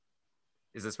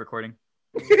Is this recording?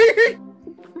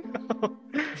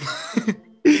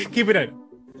 Keep it in.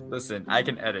 Listen, I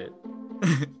can edit.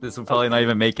 This will probably not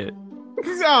even make it.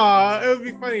 Aw, it would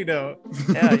be funny though.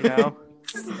 Yeah, you know.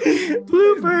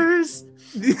 Bloopers.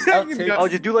 I'll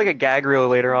just do like a gag reel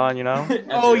later on, you know.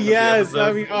 Oh yes,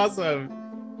 that'd be awesome.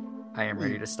 I am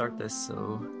ready to start this.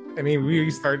 So I mean,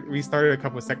 we started a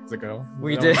couple of seconds ago.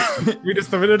 we did. We just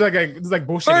started like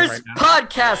bullshit First right now.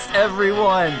 podcast,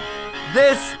 everyone.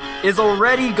 This is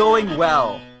already going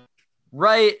well,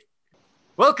 right?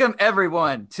 Welcome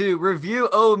everyone to Review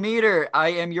O Meter. I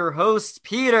am your host,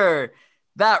 Peter.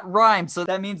 That rhymes, so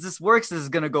that means this works. This is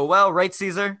gonna go well, right,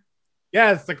 Cesar?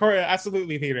 Yes,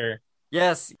 absolutely, Peter.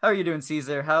 Yes. How are you doing,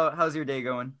 Cesar? How's your day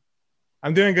going?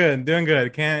 I'm doing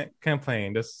good. Can't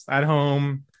complain. Just at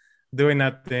home, doing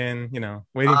nothing. You know,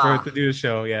 waiting for it to do the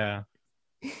show. Yeah.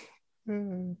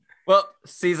 Well,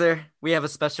 Cesar, we have a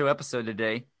special episode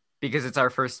today because it's our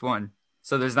first one.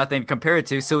 So there's nothing to compare it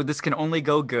to. So this can only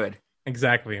go good.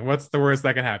 Exactly. What's the worst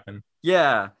that could happen?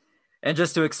 Yeah. And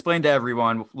just to explain to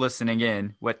everyone listening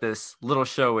in what this little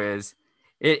show is,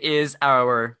 it is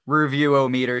our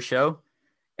Review-O-Meter show.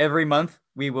 Every month,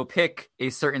 we will pick a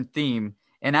certain theme,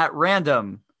 and at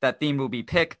random, that theme will be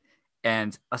picked,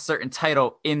 and a certain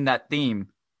title in that theme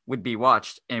would be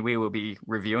watched, and we will be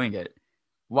reviewing it.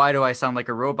 Why do I sound like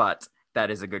a robot?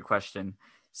 That is a good question.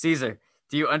 Cesar,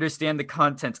 do you understand the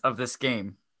content of this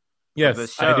game? Yes, of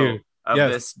this show, I do. Of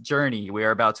yes. This journey we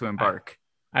are about to embark?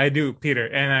 I do, Peter,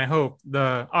 and I hope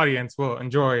the audience will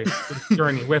enjoy this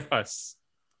journey with us.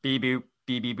 Beep boop,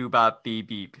 beep beep boop bop, beep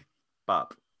beep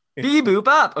bop. Beep boop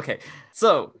bop. Okay,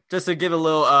 so just to give a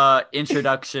little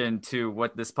introduction to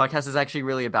what this podcast is actually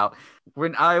really about.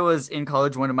 When I was in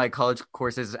college, one of my college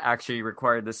courses actually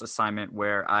required this assignment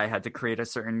where I had to create a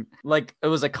certain, it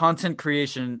was a content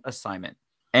creation assignment.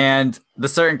 And the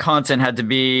certain content had to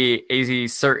be a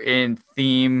certain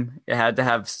theme. It had to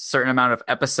have a certain amount of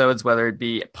episodes, whether it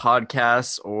be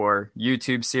podcasts or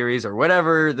YouTube series or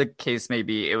whatever the case may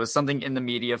be. It was something in the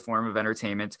media form of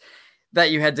entertainment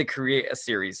that you had to create a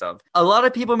series of. A lot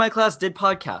of people in my class did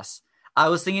podcasts. I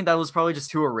was thinking that was probably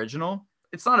just too original.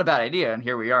 It's not a bad idea. And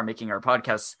here we are making our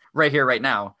podcasts right here, right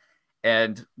now.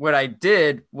 And what I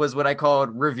did was what I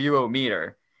called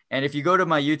Review-O-Meter. And if you go to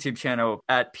my YouTube channel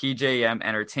at PJM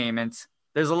Entertainment,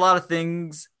 there's a lot of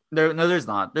things. No, there's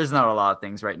not. There's not a lot of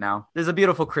things right now. There's a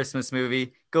beautiful Christmas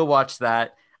movie. Go watch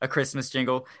that. A Christmas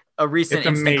jingle. A recent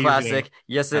instant classic.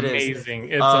 Yes, it is. Amazing.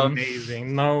 It's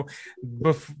amazing. No,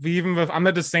 I'm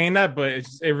not just saying that, but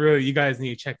it really, you guys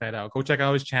need to check that out. Go check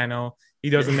out his channel. He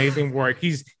does amazing work.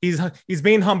 He's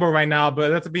being humble right now,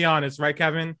 but let's be honest, right,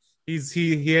 Kevin?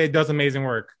 He does amazing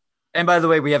work. And by the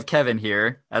way, we have Kevin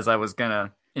here, as I was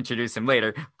gonna introduce him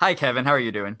later. Hi, Kevin. How are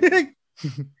you doing?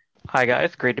 Hi,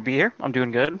 guys. Great to be here. I'm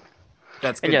doing good.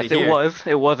 That's good. And yes,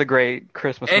 it was a great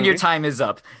Christmas movie. And your time is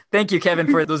up. Thank you, Kevin,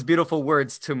 for those beautiful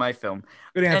words to my film.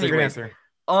 Good answer. Anyways, good answer.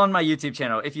 On my YouTube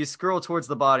channel, if you scroll towards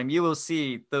the bottom, you will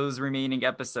see those remaining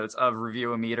episodes of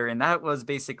Review-O-Meter, and that was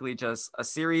basically just a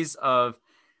series of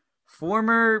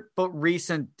former but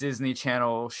recent Disney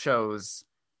Channel shows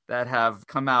that have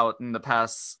come out in the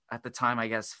past, at the time, I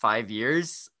guess, 5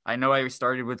 years. I know I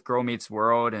started with Girl Meets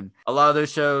World, and a lot of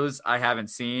those shows I haven't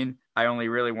seen. I only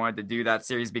really wanted to do that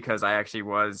series because I actually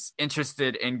was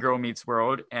interested in Girl Meets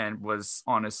World and was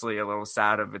honestly a little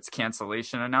sad of its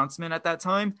cancellation announcement at that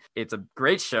time. It's a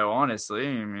great show, honestly.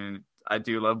 I mean, I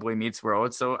do love Boy Meets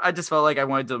World, so I just felt like I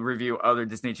wanted to review other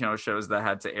Disney Channel shows that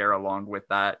had to air along with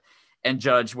that and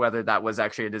judge whether that was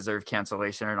actually a deserved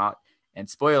cancellation or not. And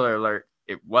spoiler alert,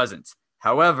 it wasn't.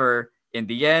 However, in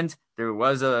the end, there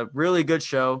was a really good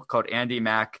show called Andy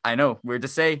Mack. I know, weird to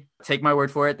say. Take my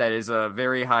word for it. That is a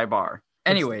very high bar.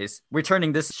 Anyways, we're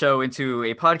turning this show into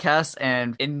a podcast,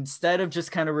 and instead of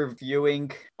just kind of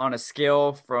reviewing on a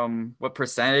scale from what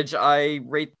percentage I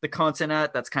rate the content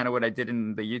at, that's kind of what I did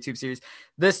in the YouTube series.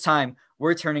 This time,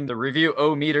 we're turning the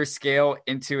Review-O-Meter scale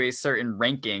into a certain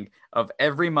ranking of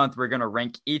every month. We're going to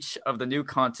rank each of the new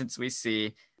contents we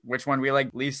see, which one we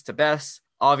like least to best.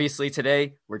 Obviously,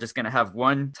 today, we're just going to have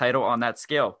one title on that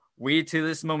scale. We, to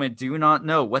this moment, do not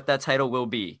know what that title will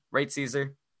be. Right,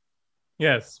 Cesar?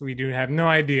 Yes, we do have no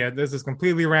idea. This is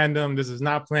completely random. This is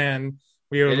not planned.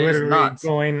 We are literally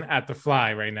going at the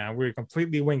fly right now. We're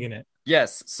completely winging it.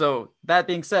 Yes. So that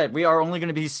being said, we are only going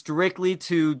to be strictly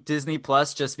to Disney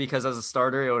Plus just because as a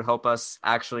starter, it would help us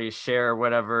actually share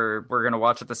whatever we're going to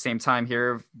watch at the same time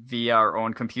here via our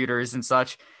own computers and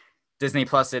such. Disney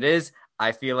Plus it is.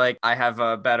 I feel like I have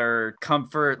a better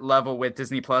comfort level with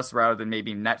Disney Plus rather than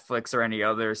maybe Netflix or any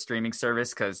other streaming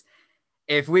service. Because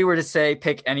if we were to say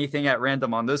pick anything at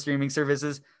random on those streaming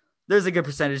services, there's a good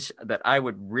percentage that I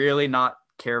would really not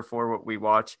care for what we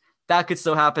watch. That could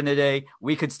still happen today.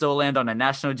 We could still land on a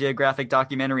National Geographic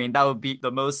documentary, and that would be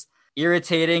the most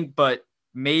irritating, but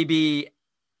maybe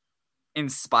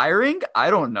inspiring. I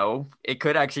don't know. It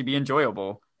could actually be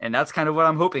enjoyable. And that's kind of what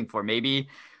I'm hoping for. Maybe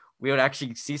we would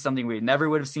actually see something we never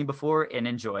would have seen before and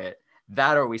enjoy it.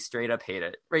 That or we straight up hate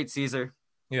it. Right, Cesar?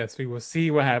 Yes, we will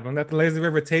see what happens. Let the lazy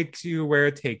river take you where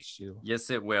it takes you. Yes,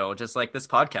 it will. Just like this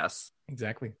podcast.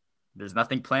 Exactly. There's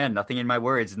nothing planned, nothing in my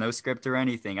words, no script or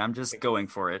anything. I'm just going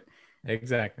for it.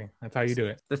 Exactly. That's how you do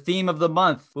it. The theme of the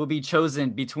month will be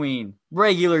chosen between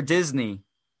regular Disney,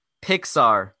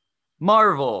 Pixar,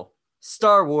 Marvel,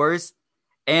 Star Wars,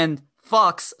 and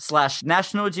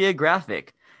Fox/National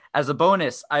Geographic. As a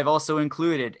bonus, I've also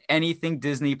included anything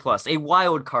Disney Plus, a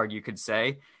wild card, you could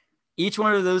say. Each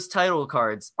one of those title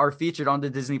cards are featured on the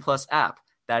Disney Plus app.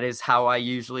 That is how I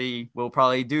usually will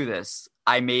probably do this.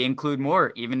 I may include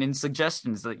more, even in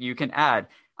suggestions that you can add.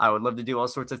 I would love to do all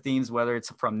sorts of themes, whether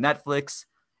it's from Netflix,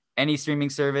 any streaming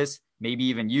service, maybe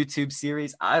even YouTube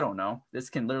series. I don't know. This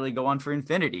can literally go on for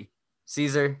infinity.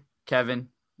 Cesar, Kevin,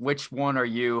 which one are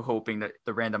you hoping that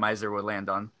the randomizer will land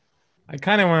on? I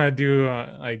kind of want to do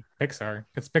like Pixar,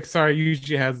 because Pixar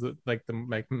usually has like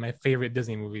my favorite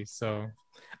Disney movies. So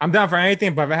I'm down for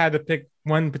anything, but if I had to pick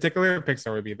one particular,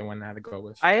 Pixar would be the one I had to go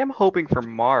with. I am hoping for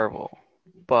Marvel,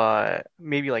 but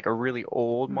maybe like a really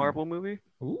old Marvel movie.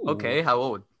 Ooh. Okay, how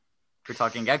old? We're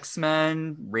talking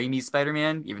X-Men, Raimi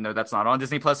Spider-Man, even though that's not on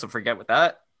Disney Plus, so forget with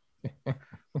that.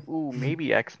 Ooh,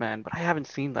 maybe X-Men, but I haven't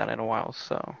seen that in a while,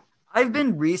 so. I've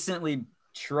been recently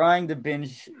trying to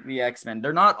binge the X-Men.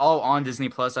 They're not all on Disney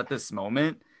Plus at this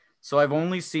moment, so I've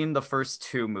only seen the first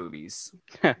 2 movies.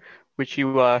 Which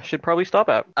you should probably stop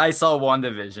at. I saw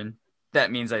WandaVision. That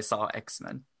means I saw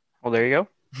X-Men. Well, there you go.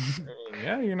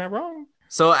 Yeah, you're not wrong.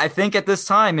 So I think at this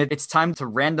time, it's time to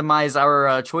randomize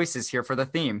our choices here for the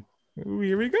theme. Ooh,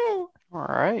 here we go. All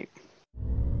right.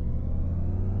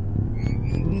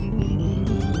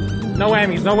 No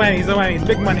whammies, no whammies, no whammies.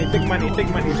 Big money, big money, big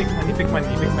money, big money, big money,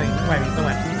 big money, no whammies, no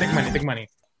whammies. Big money, big money.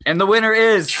 And the winner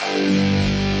is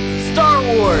Star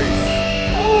Wars.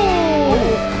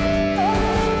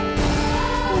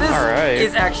 This All right.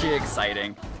 is actually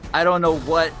exciting. I don't know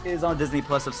what is on Disney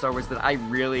Plus of Star Wars that I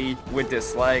really would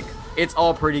dislike. It's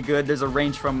all pretty good. There's a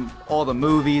range from all the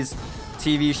movies,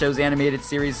 TV shows, animated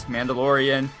series,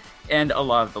 Mandalorian, and a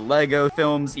lot of the Lego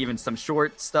films, even some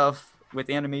short stuff with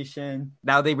animation.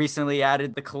 Now they recently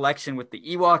added the collection with the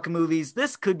Ewok movies.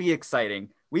 This could be exciting.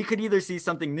 We could either see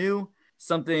something new,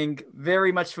 something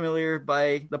very much familiar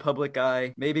by the public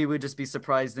eye. Maybe we'd just be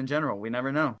surprised in general. We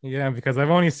never know. Yeah, because I've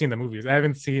only seen the movies. I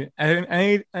haven't seen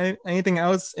anything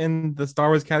else in the Star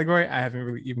Wars category. I haven't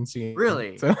really even seen.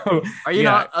 Really? So, are you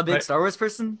not a big Star Wars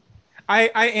person? I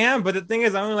am, but the thing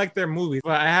is, I only like their movies.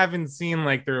 But I haven't seen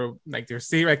their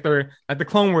series, like the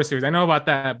Clone Wars series. I know about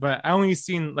that, but I only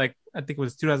seen I think it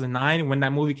was 2009 when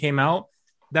that movie came out.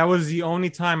 That was the only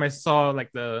time I saw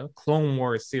the Clone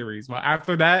Wars series. Well,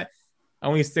 after that, I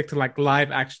only stick to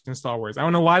live action Star Wars. I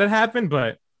don't know why that happened,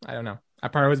 but I don't know. I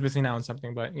probably was missing out on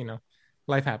something, but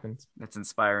life happens. That's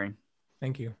inspiring.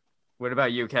 Thank you. What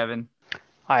about you, Kevin?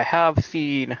 I have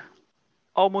seen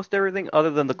almost everything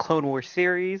other than the Clone Wars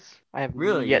series. I have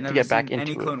Really yet to get back into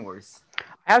any it. Clone Wars.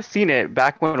 I have seen it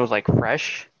back when it was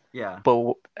fresh, Yeah.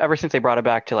 but ever since they brought it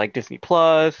back to Disney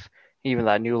Plus, even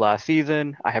that new last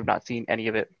season, I have not seen any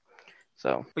of it.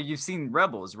 So. But you've seen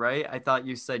Rebels, right? I thought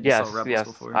you said yes, saw Rebels yes,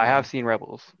 before. I have seen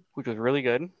Rebels, which was really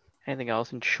good. Anything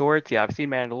else in shorts? Yeah, I've seen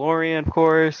Mandalorian, of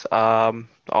course.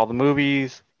 All the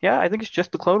movies. Yeah, I think it's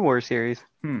just the Clone Wars series.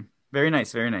 Very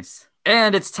nice, very nice.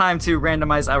 And it's time to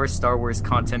randomize our Star Wars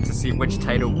content to see which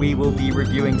title we will be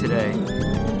reviewing today.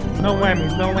 No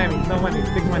whammies, no whammies, no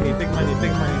whammies. Big money, big money,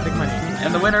 big money, big money.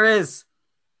 And the winner is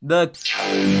the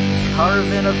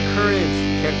Caravan of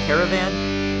Courage. Caravan?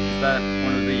 Is that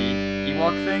one of the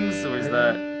Ewok things, or is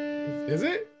that? Is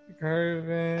it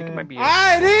Caravan? I think it might be.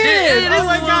 It is! It Oh is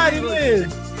my god, it one.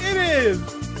 is! It is!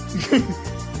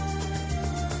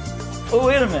 Oh,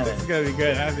 wait a minute. It's gonna be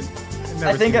good.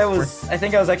 I think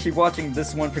I was actually watching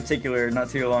this one particular not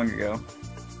too long ago.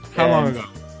 How long ago?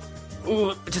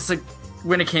 Ooh, just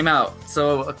when it came out.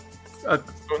 So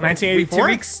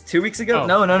 1984? 2 weeks ago? Oh.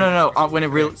 No. When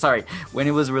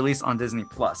it was released on Disney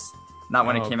Plus. Not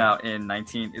when it came out in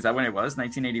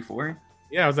 1984?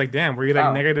 Yeah, I was like, damn, were you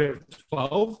negative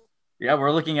 12? Yeah,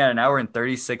 we're looking at an hour and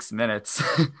 36 minutes.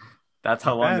 That's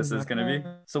how long this is going to be.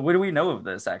 So what do we know of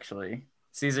this, actually?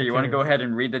 Cesar, you want to go ahead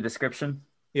and read the description?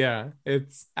 Yeah,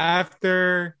 it's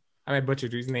after... I might butcher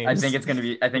these names. I think it's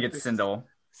Sindel.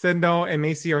 Sindel and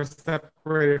Macy are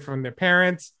separated from their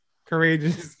parents.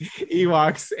 courageous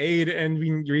Ewoks aid and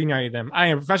reunite them. I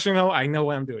am professional. I know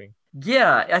what I'm doing.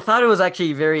 Yeah, I thought it was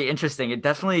actually very interesting. It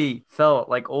definitely felt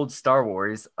like old Star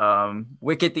Wars.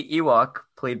 Wicket the Ewok,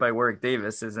 played by Warwick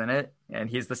Davis, is in it, and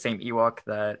he's the same Ewok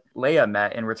that Leia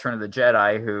met in Return of the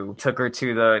Jedi, who took her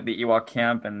to the Ewok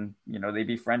camp, and they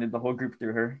befriended the whole group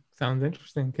through her. Sounds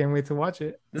interesting. Can't wait to watch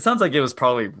it. It sounds like it was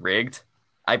probably rigged.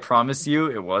 I promise you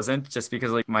it wasn't, just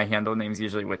because like my handle name's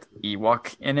usually with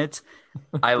Ewok in it.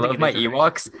 I love my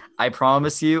Ewoks. I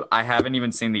promise you I haven't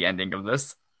even seen the ending of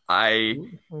this. I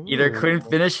either couldn't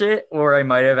finish it or I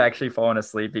might have actually fallen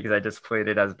asleep because I just played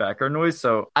it as background noise.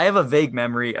 So I have a vague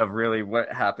memory of really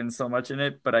what happened so much in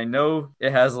it, but I know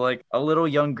it has like a little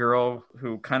young girl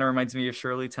who kind of reminds me of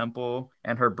Shirley Temple,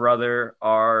 and her brother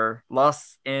are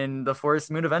lost in the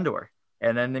forest moon of Endor.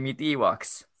 And then they meet the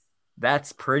Ewoks.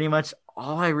 That's pretty much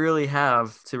all I really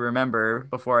have to remember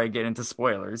before I get into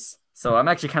spoilers. So I'm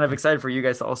actually kind of excited for you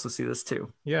guys to also see this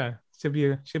too. Yeah. Should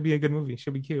be a good movie.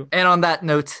 Should be cute. And on that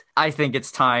note, I think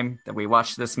it's time that we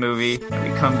watch this movie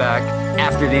and we come back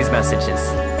after these messages.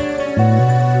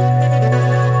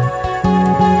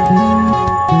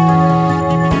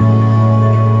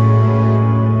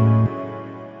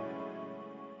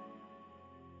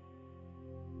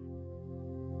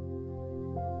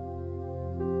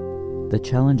 The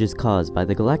challenges caused by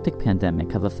the galactic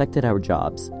pandemic have affected our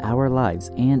jobs, our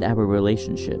lives, and our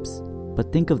relationships.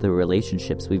 But think of the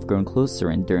relationships we've grown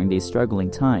closer in during these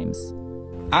struggling times.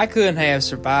 I couldn't have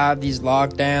survived these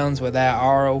lockdowns without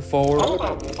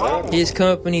RO4. His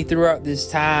company throughout this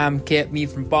time kept me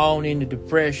from falling into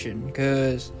depression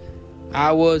because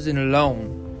I wasn't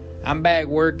alone. I'm back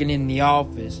working in the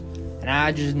office, and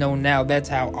I just know now that's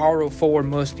how RO4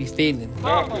 must be feeling.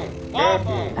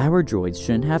 Our droids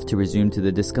shouldn't have to resume to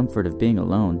the discomfort of being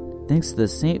alone. Thanks to the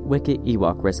St. Wicket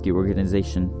Ewok Rescue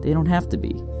Organization, they don't have to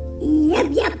be.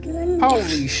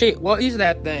 Holy shit, what is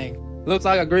that thing? Looks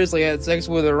like a grizzly had sex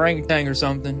with an orangutan or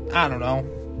something. I don't know.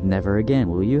 Never again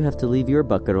will you have to leave your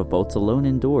bucket of bolts alone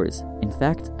indoors. In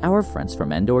fact, our friends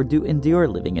from Endor do endure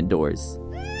living indoors.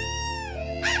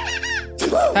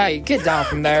 Hey, get down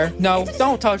from there. No,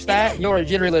 don't touch that. You're a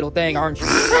jittery little thing, aren't you?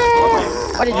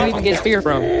 Where did you even get fear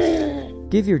from?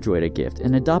 Give your droid a gift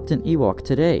and adopt an Ewok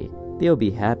today. They'll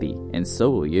be happy, and so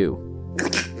will you.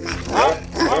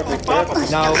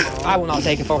 No, I will not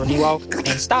take it for an Ewok.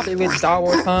 And stop it with the Star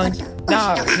Wars puns.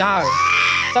 No.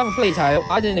 Someone please help.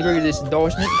 I didn't agree to this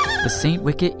endorsement. The St.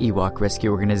 Wicket Ewok Rescue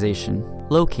Organization,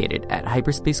 located at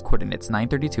hyperspace coordinates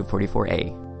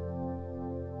 93244A.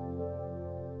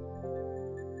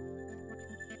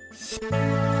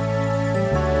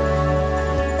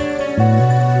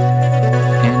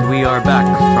 And we are back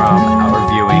from our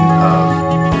viewing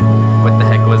of what the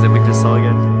heck was it we just saw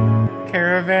again?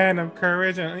 Caravan of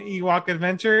Courage and Ewok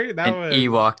Adventure. That was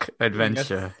Ewok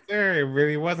Adventure. Yes, sir. It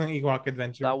really was an Ewok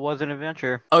Adventure. That was an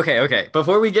adventure. Okay.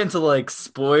 Before we get into like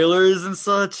spoilers and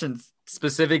such and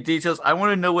specific details, I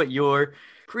want to know what your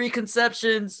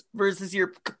preconceptions versus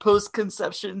your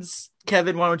post-conceptions.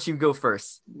 Kevin, why don't you go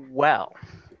first? Well,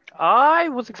 I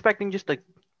was expecting just a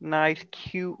nice,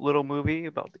 cute little movie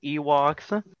about the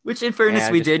Ewoks. Which, in fairness,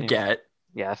 we did get.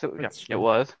 Yeah, so it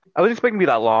was. I was expecting to be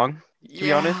that long, to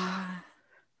be honest.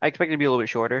 I expected it to be a little bit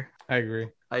shorter. I agree.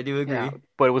 I do agree. Yeah,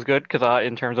 but it was good because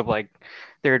in terms of like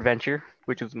their adventure,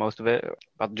 which was most of it,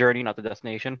 about the journey, not the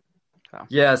destination. So.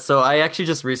 Yeah, so I actually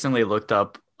just recently looked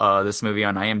up this movie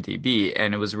on IMDb,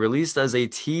 and it was released as a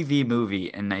TV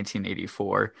movie in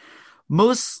 1984.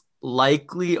 Most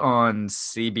likely on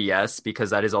CBS, because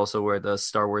that is also where the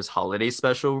Star Wars Holiday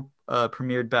Special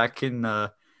premiered back in I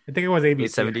think it was ABC.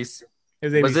 late 70s. It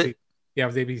was ABC. Was it? Yeah, it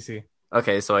was ABC.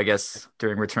 Okay, so I guess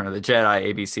during Return of the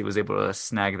Jedi, ABC was able to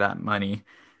snag that money.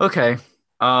 Okay.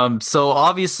 So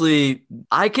obviously,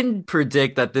 I can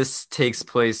predict that this takes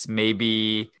place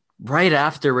maybe right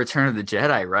after Return of the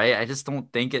Jedi, right? I just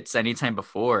don't think it's anytime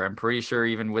before. I'm pretty sure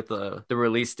even with the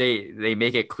release date, they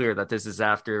make it clear that this is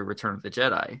after Return of the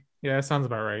Jedi. Yeah, that sounds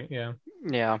about right. Yeah.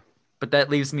 Yeah. But that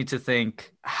leaves me to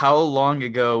think, how long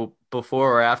ago,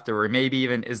 before or after, or maybe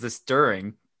even is this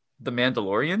during The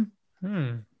Mandalorian?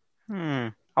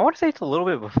 I want to say it's a little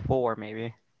bit before,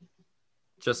 maybe.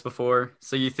 Just before?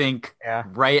 So you think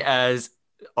right as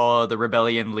the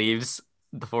rebellion leaves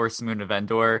the Forest Moon of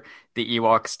Endor, the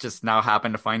Ewoks just now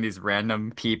happen to find these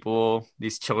random people,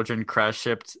 these children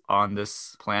crash-shipped on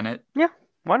this planet? Yeah,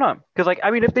 why not? Because, like,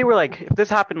 I mean, if this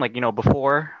happened, like,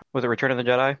 before, was it Return of the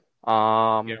Jedi?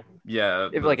 Yeah.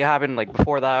 If, like, it happened, like,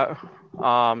 before that,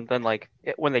 then, like,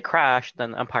 when they crashed,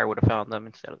 then the Empire would have found them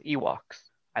instead of the Ewoks.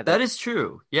 That is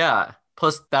true, yeah.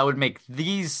 Plus, that would make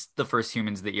these the first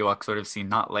humans the Ewoks would have seen,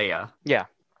 not Leia. Yeah.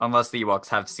 Unless the Ewoks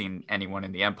have seen anyone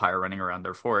in the Empire running around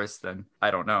their forest, then I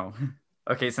don't know.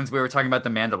 Okay, since we were talking about The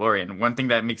Mandalorian, one thing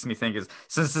that makes me think is,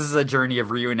 since this is a journey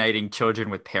of reuniting children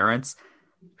with parents,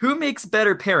 who makes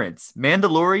better parents,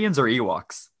 Mandalorians or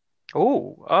Ewoks?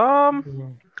 Oh,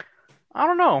 I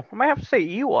don't know. I might have to say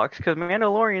Ewoks because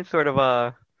Mandalorian sort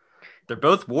of They're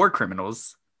both war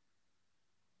criminals.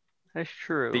 That's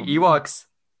true. The Ewoks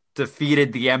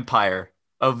defeated the Empire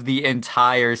of the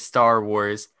entire Star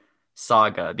Wars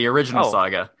saga, the original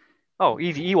saga. Oh,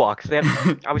 easy Ewoks. They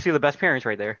have obviously the best parents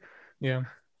right there. Yeah.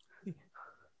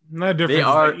 Another difference. They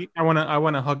are. I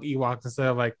wanna hug Ewoks instead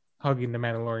of like hugging the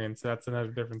Mandalorian. So that's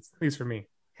another difference, at least for me.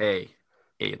 Hey,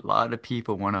 a lot of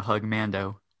people want to hug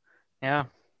Mando. Yeah.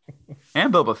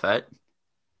 And Boba Fett.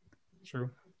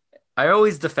 True. I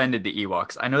always defended the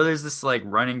Ewoks. I know there's this like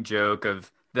running joke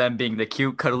of them being the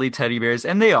cute, cuddly teddy bears,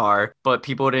 and they are, but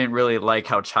people didn't really like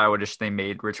how childish they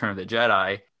made Return of the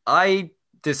Jedi. I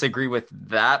disagree with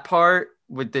that part,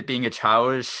 with it being a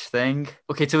childish thing.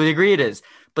 Okay, to a degree it is,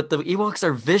 but the Ewoks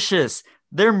are vicious.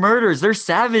 They're murderers. They're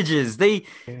savages. They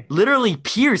literally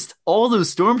pierced all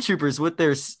those stormtroopers with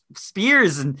their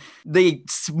spears, and they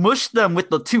smushed them with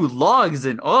the two logs,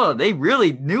 and they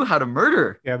really knew how to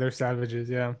murder. Yeah, they're savages,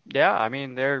 yeah. Yeah, I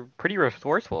mean, they're pretty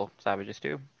resourceful savages,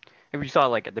 too. If you saw,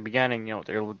 like, at the beginning,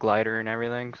 their little glider and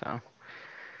everything, so.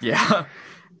 Yeah.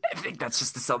 I think that's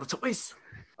just to sell the toys.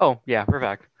 Oh, yeah,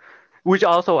 perfect. Which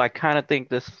also, I kind of think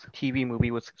this TV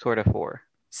movie was sort of for.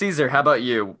 Cesar, how about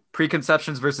you?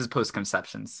 Preconceptions versus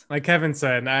postconceptions. Like Kevin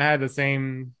said, I had the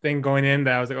same thing going in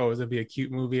that I was like, oh, it was going to be a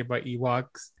cute movie about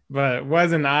Ewoks. But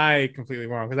wasn't I completely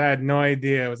wrong? Because I had no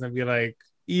idea it was going to be like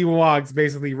Ewoks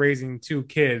basically raising two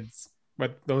kids,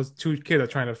 but those two kids are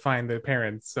trying to find their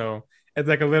parents. So it's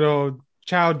like a little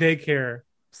child daycare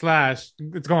 / it's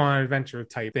going on an adventure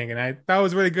type thing. And I thought it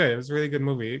was really good. It was a really good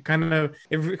movie. It kind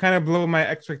of blew my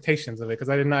expectations of it because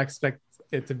I did not expect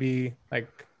it to be like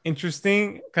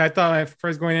interesting. Cause I thought at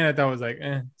first going in, I thought it was like,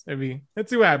 let's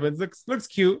see what happens. Looks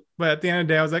cute, but at the end of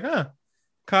the day, I was like,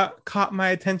 caught my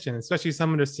attention, especially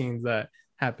some of the scenes that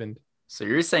happened. So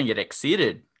you're saying it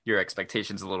exceeded your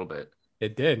expectations a little bit?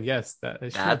 It did, yes.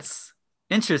 That's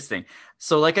interesting.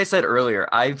 So, like I said earlier,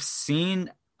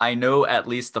 I know at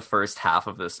least the first half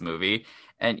of this movie.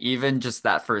 And even just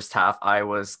that first half, I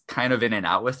was kind of in and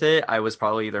out with it. I was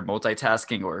probably either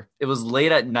multitasking or it was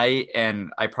late at night.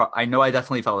 And I know I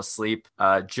definitely fell asleep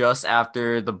just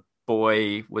after the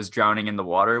boy was drowning in the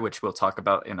water, which we'll talk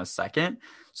about in a second.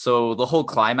 So the whole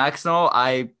climax and all,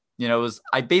 I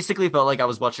basically felt like I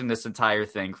was watching this entire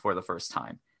thing for the first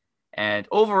time. And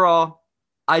overall,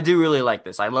 I do really like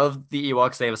this. I love the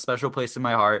Ewoks. They have a special place in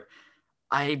my heart.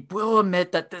 I will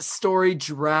admit that this story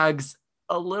drags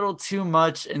a little too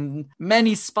much in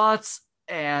many spots,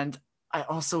 and I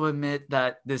also admit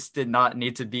that this did not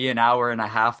need to be an hour and a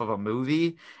half of a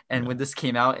movie. And when this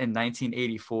came out in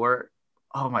 1984,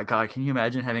 oh my god, can you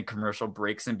imagine having commercial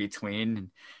breaks in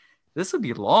between? This would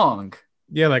be long.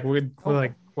 Yeah, like we're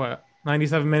like what,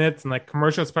 97 minutes, and like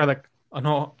commercials probably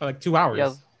like 2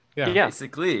 hours. Yeah,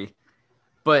 basically.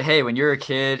 But hey, when you're a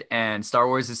kid and Star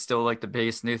Wars is still like the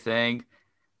biggest new thing,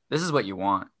 this is what you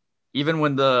want. Even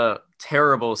when the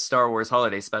terrible Star Wars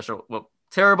holiday special, well,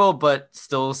 terrible, but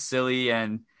still silly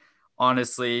and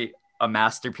honestly a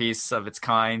masterpiece of its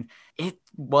kind, it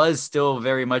was still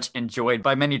very much enjoyed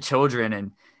by many children,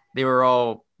 and they were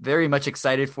all very much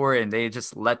excited for it, and they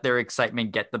just let their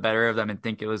excitement get the better of them and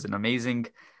think it was an amazing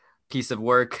piece of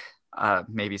work.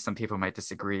 Maybe some people might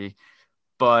disagree,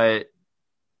 but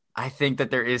I think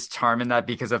that there is charm in that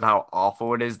because of how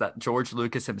awful it is that George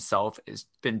Lucas himself has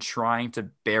been trying to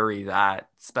bury that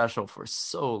special for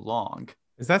so long.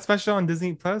 Is that special on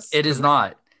Disney Plus? It is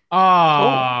not.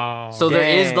 Oh, so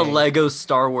there is the Lego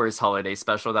Star Wars holiday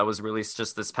special that was released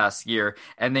just this past year,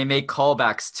 and they make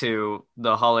callbacks to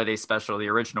the holiday special, the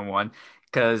original one,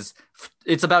 because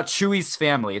it's about Chewie's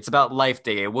family. It's about Life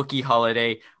Day, a Wookiee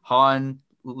holiday. Han,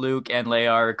 Luke, and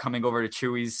Leia are coming over to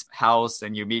Chewie's house,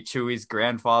 and you meet Chewie's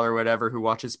grandfather or whatever who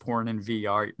watches porn in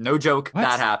VR. No joke,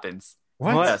 that happens.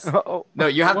 What? Yes. No,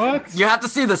 you have to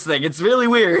see this thing. It's really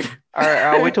weird. All right,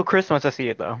 I'll wait till Christmas to see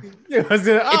it though. It's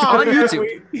on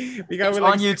YouTube. It's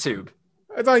on YouTube.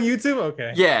 It's on YouTube?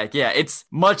 Okay. Yeah. It's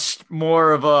much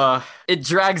more of it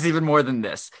drags even more than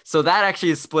this. So that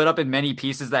actually is split up in many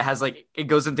pieces that has it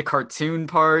goes into cartoon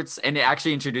parts, and it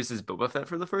actually introduces Boba Fett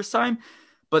for the first time.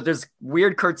 But there's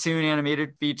weird cartoon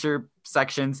animated feature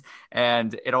sections,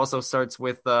 and it also starts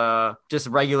with just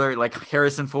regular, like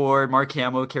Harrison Ford, Mark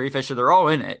Hamill, Carrie Fisher. They're all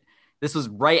in it. This was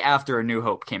right after A New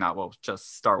Hope came out. Well,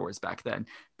 just Star Wars back then.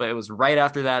 But it was right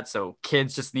after that, so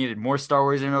kids just needed more Star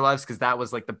Wars in their lives because that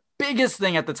was like the biggest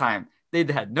thing at the time. They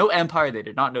had no empire. They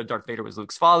did not know Darth Vader was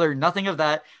Luke's father. Nothing of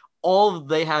that. All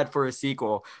they had for a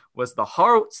sequel was the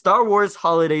Star Wars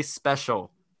Holiday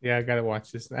Special. Yeah, I gotta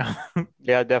watch this now.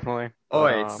 Yeah, definitely. All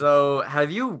right, so have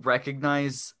you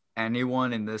recognized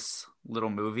anyone in this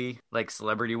little movie, like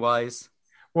celebrity-wise?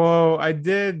 Well, I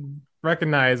did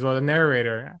recognize the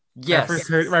narrator. Yes.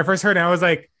 When I first heard it, I was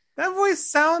like, that voice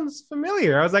sounds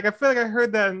familiar. I was like, I feel like I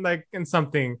heard that in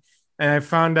something, and I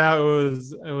found out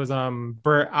it was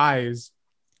Burt Ives.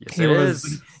 Yes,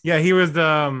 He was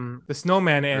the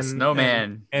snowman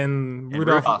and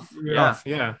Rudolph.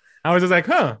 Yeah. I was just like,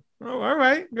 huh. Oh, all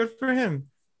right, good for him.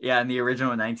 Yeah, in the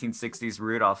original 1960s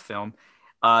Rudolph film.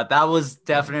 That was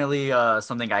definitely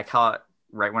something I caught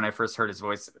right when I first heard his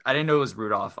voice. I didn't know it was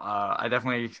Rudolph. I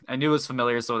knew it was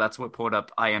familiar, so that's what pulled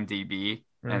up IMDb.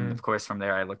 And of course, from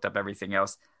there, I looked up everything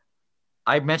else.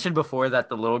 I mentioned before that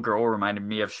the little girl reminded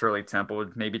me of Shirley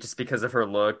Temple, maybe just because of her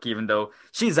look, even though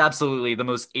she's absolutely the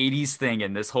most 80s thing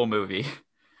in this whole movie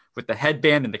with the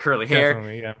headband and the curly hair.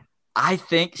 Definitely, yeah. I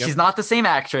think she's not the same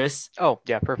actress. Oh,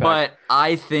 yeah, perfect. But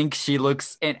I think she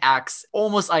looks and acts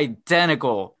almost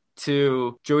identical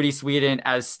to Jodie Sweetin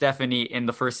as Stephanie in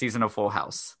the first season of Full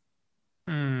House.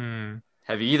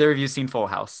 Have either of you seen Full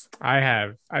House? I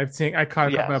have. I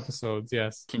caught a couple episodes,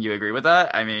 yes. Can you agree with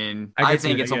that? I mean, I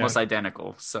think it's almost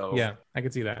identical. So yeah, I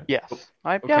can see that. Yes.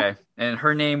 Okay. And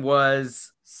her name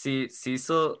was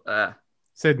Cecil?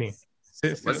 Sydney.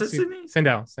 Was it Sydney?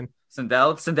 Sindel.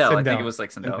 Sindel. I think it was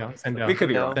like Sindel. Sindel. We could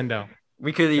be wrong. Sindel.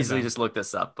 We could easily just look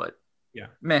this up, but yeah.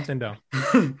 Meh. Sindel.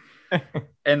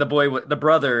 And the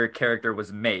brother character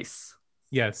was Mace.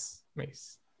 Yes,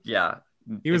 Mace. Yeah.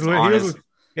 He was a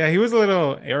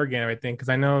little arrogant, I think, because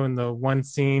I know in the one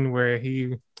scene where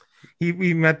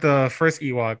we met the first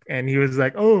Ewok and he was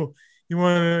like, oh, you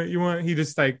want he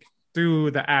just like threw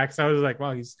the axe. I was like,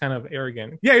 wow, he's kind of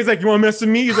arrogant. Yeah, he's like, you want to mess with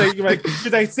me? He's like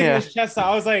sitting his chest out.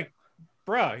 I was like,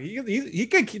 bro, he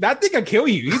could, that thing could kill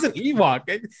you. He's an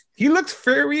Ewok. He looks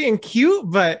furry and cute,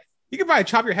 but he could probably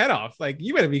chop your head off. Like,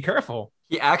 you better be careful.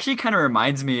 He actually kind of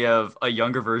reminds me of a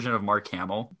younger version of Mark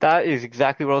Hamill. That is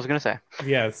exactly what I was going to say.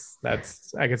 Yes,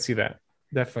 I can see that.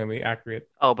 Definitely accurate.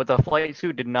 Oh, but the flight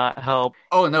suit did not help.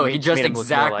 Oh, no, he just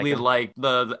exactly like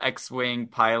the X-Wing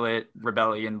pilot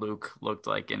Rebellion Luke looked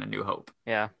like in A New Hope.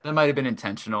 Yeah. That might have been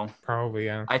intentional. Probably,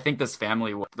 yeah. I think this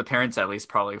family, the parents at least,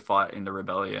 probably fought in the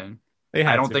Rebellion.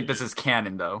 I don't think this is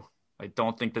canon, though. I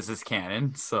don't think this is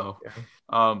canon. So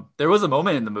there was a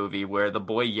moment in the movie where the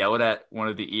boy yelled at one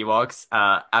of the Ewoks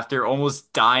after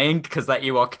almost dying because that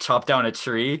Ewok chopped down a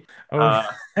tree.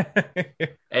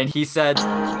 And he said,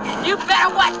 "You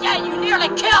better watch out, you nearly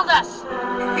killed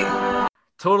us!"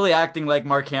 Totally acting like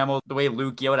Mark Hamill, the way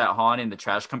Luke yelled at Han in the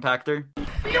trash compactor.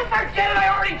 You forget it, I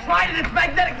already tried it, it's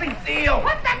magnetically sealed!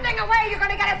 Put that thing away, you're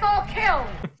gonna get us all killed!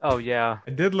 Oh, yeah.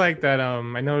 I did like that.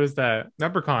 I noticed that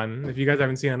Leprechaun, if you guys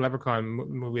haven't seen a Leprechaun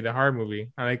movie, the horror movie,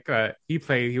 I like he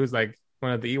was like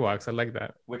one of the Ewoks. I like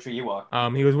that. Which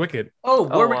Ewok? He was Wicked. Oh,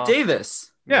 Warwick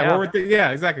Davis.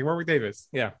 Yeah, exactly. Warwick Davis.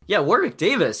 Yeah. Yeah, Warwick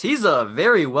Davis. He's a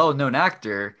very well-known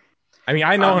actor. I mean,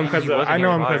 I know him because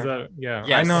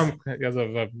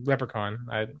of Leprechaun.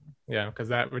 Because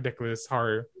that ridiculous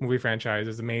horror movie franchise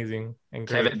is amazing and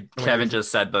great. Kevin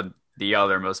just said the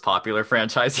other most popular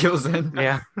franchise he was in.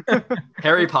 Yeah.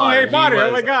 Harry Potter. Harry Potter.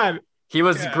 Oh my god. He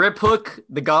was Grip Hook,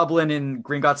 the Goblin in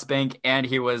Gringotts Bank, and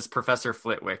he was Professor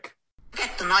Flitwick.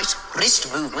 Get the nice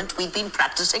wrist movement we've been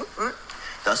practicing.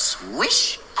 The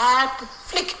swish and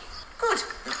flick. Good.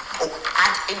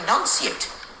 Oh, and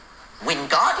enunciate.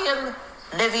 Wingardium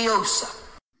Leviosa.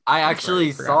 I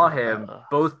actually saw him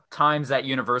both times at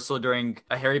Universal during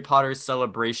a Harry Potter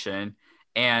celebration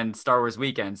and Star Wars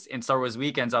Weekends. In Star Wars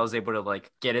Weekends, I was able to like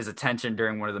get his attention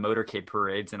during one of the motorcade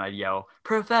parades, and I'd yell,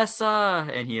 "Professor!"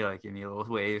 and he like give me a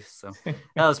little wave. So that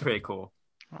was pretty cool.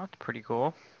 That's pretty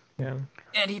cool. Yeah.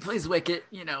 And he plays Wicket,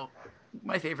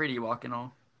 my favorite Ewok and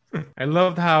all. I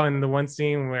loved how in the one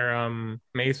scene where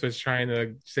Mace was trying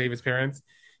to save his parents,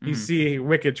 you see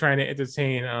Wicket trying to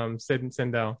entertain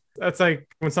Sindel. That's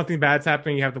like when something bad's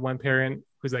happening, you have the one parent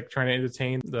who's like trying to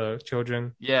entertain the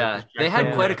children. Yeah, they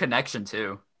had quite a connection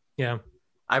too. Yeah.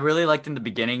 I really liked in the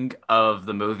beginning of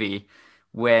the movie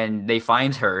when they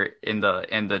find her in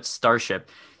the starship.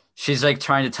 She's like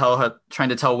trying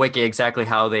to tell Wicket exactly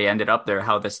how they ended up there,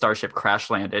 how the starship crash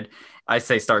landed. I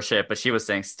say starship, but she was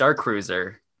saying Star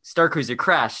Cruiser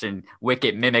crashed, and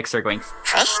Wicket mimics her going,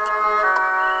 Crashed?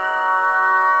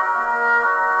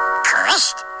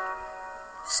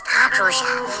 Star Cruiser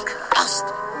crashed.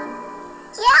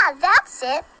 Yeah, that's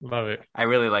it. Love it. I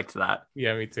really liked that.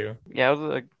 Yeah, me too. Yeah, it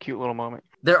was a cute little moment.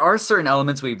 There are certain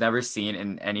elements we've never seen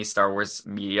in any Star Wars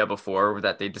media before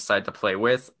that they decide to play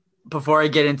with. Before I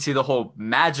get into the whole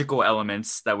magical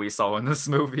elements that we saw in this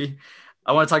movie,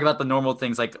 I want to talk about the normal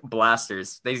things like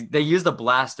blasters. They used a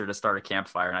blaster to start a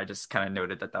campfire, and I just kind of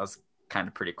noted that was kind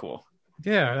of pretty cool.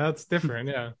 Yeah, that's different.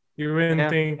 Yeah. You wouldn't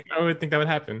think, I would think that would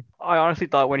happen. I honestly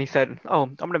thought when he said, "Oh,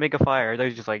 I'm gonna make a fire," that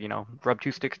was just like, rub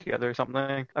two sticks together or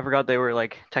something. I forgot they were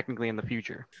like technically in the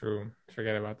future. True.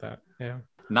 Forget about that. Yeah.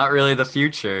 Not really the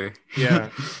future. Yeah.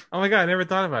 Oh my God, I never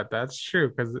thought about that. That's true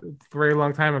because it's a very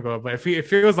long time ago. But it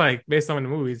feels like, based on the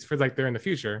movies, it feels like they're in the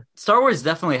future. Star Wars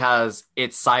definitely has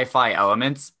its sci-fi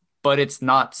elements, but it's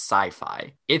not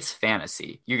sci-fi. It's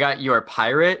fantasy. You got your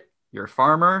pirate, your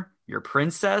farmer, your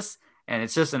princess, and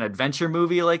it's just an adventure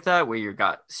movie like that where you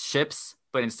got ships,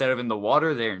 but instead of in the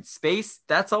water, they're in space.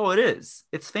 That's all it is.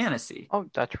 It's fantasy. Oh,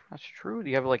 that's true.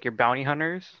 You have like your bounty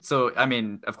hunters. So, I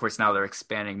mean, of course, now they're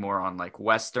expanding more on like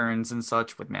Westerns and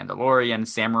such with Mandalorian,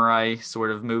 samurai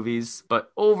sort of movies. But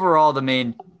overall, the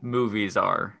main movies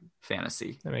are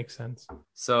fantasy. That makes sense.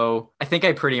 So I think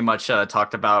I pretty much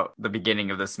talked about the beginning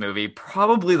of this movie,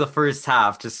 probably the first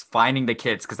half, just finding the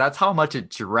kids, because that's how much it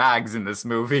drags in this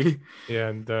movie. Yeah,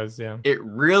 it does. Yeah. It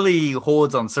really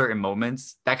holds on certain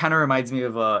moments. That kind of reminds me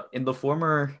of in the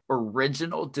former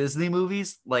original Disney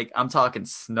movies, like I'm talking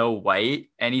Snow White,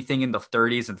 anything in the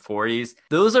 30s and 40s.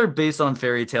 Those are based on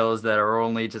fairy tales that are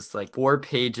only just like 4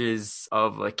 pages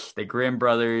of like the Grimm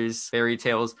brothers fairy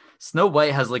tales. Snow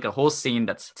White has like a whole scene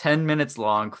that's 10 minutes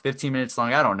long, 15 minutes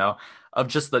long, I don't know, of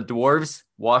just the dwarves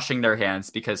washing their hands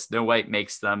because Snow White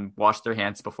makes them wash their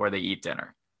hands before they eat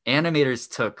dinner. Animators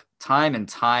took time and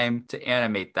time to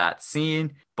animate that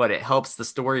scene, but it helps the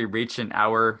story reach an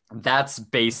hour. That's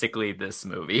basically this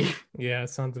movie. Yeah,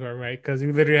 sounds about right. Because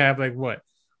you literally have like what,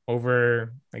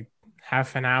 over like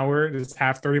half an hour, just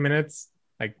half 30 minutes,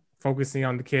 like focusing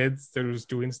on the kids. They're just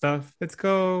doing stuff. Let's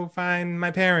go find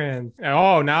my parents.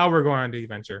 Oh, now we're going on the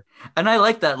adventure. And I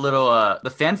like that little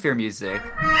the fanfare music.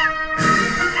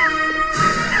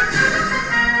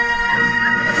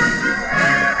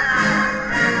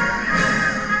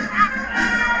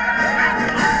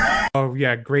 Oh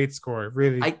yeah, great score.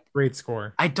 Really great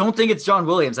score. I don't think it's John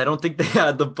Williams. I don't think they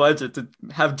had the budget to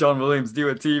have John Williams do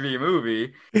a TV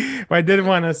movie. Well, I did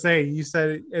want to say, you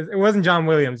said it wasn't John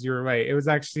Williams. You were right. It was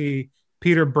actually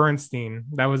Peter Bernstein.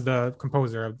 That was the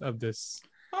composer of this.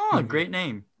 Oh, great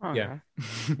name. Oh, yeah.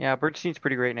 Yeah, Bernstein's a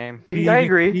pretty great name. I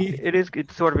agree.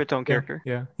 It's sort of its own character.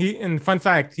 Yeah. And fun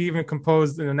fact, he even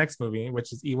composed in the next movie,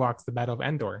 which is Ewoks: The Battle of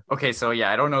Endor. Okay, so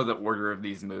yeah, I don't know the order of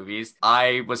these movies.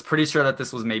 I was pretty sure that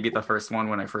this was maybe the first one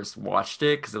when I first watched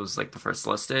it because it was like the first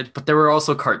listed. But there were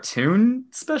also cartoon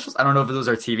specials. I don't know if those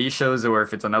are TV shows or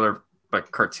if it's another like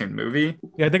cartoon movie.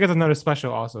 Yeah, I think it's another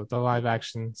special also, the live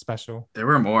action special. There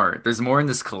were more. There's more in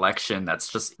this collection that's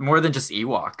just more than just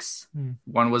Ewoks.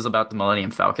 One was about the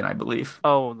Millennium Falcon, I believe.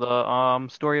 Oh, the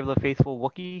story of the faithful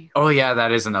Wookiee. Oh yeah,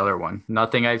 that is another one.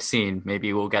 Nothing I've seen.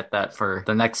 Maybe we'll get that for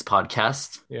the next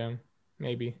podcast. Yeah,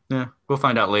 maybe. Yeah, we'll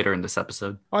find out later in this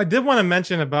episode. Oh, I did want to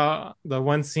mention about the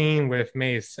one scene with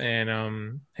Mace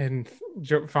and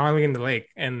finally in the lake,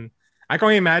 and I can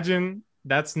only imagine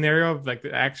that scenario of like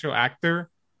the actual actor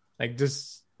like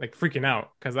just like freaking out,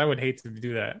 because I would hate to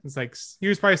do that. It's like he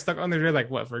was probably stuck under there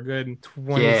like what for a good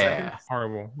 20 seconds.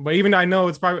 Horrible. But even though I know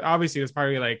it's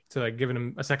probably like to like giving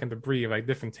him a second to breathe, like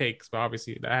different takes, but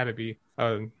obviously that had to be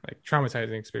a like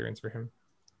traumatizing experience for him.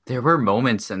 There were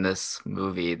moments in this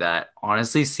movie that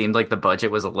honestly seemed like the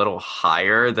budget was a little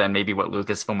higher than maybe what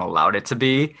Lucasfilm allowed it to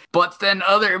be, but then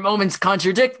other moments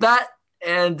contradict that,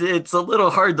 and it's a little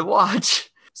hard to watch.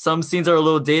 Some scenes are a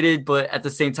little dated, but at the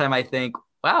same time, I think,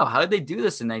 wow, how did they do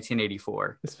this in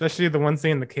 1984? Especially the one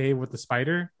scene in the cave with the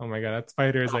spider. Oh my God, that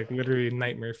spider is like literally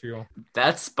nightmare fuel.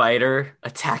 That spider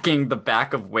attacking the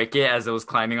back of Wicket as it was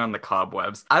climbing on the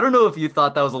cobwebs. I don't know if you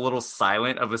thought that was a little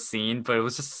silent of a scene, but it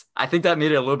was just, I think that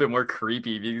made it a little bit more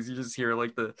creepy because you just hear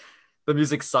like the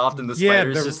music soft and the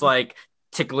spider's just like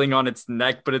tickling on its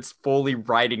neck, but it's fully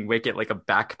riding Wicket like a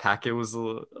backpack. It was,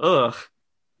 ugh.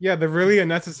 Yeah, the really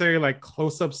unnecessary like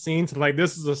close-up scenes. Like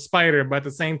this is a spider, but at the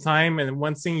same time, and in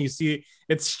one scene you see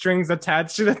its strings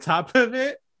attached to the top of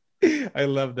it. I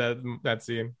love that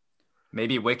scene.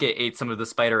 Maybe Wicket ate some of the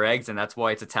spider eggs, and that's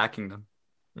why it's attacking them.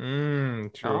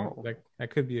 True. Oh. Like that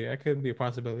could be a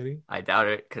possibility. I doubt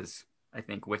it, because I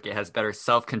think Wicket has better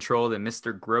self-control than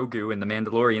Mr. Grogu in The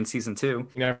Mandalorian season 2. You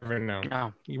never know.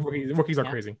 No. Wookiees are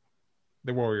crazy.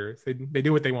 The warriors. They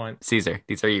do what they want. Caesar,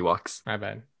 these are Ewoks. My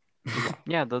bad.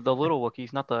 Yeah, the little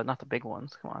Wookiees, not the big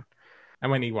ones. Come on. I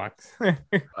went Ewoks.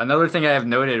 Another thing I have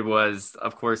noted was,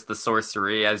 of course, the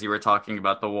sorcery, as you were talking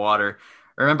about the water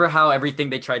Remember how everything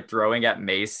they tried throwing at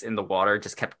Mace in the water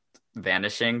just kept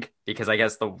vanishing because I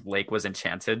guess the lake was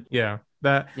enchanted? Yeah,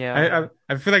 Yeah.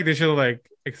 I feel like they should like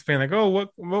explain like, oh,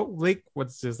 what lake?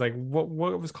 What's this? Like, what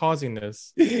was causing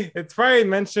this? It's probably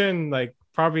mentioned like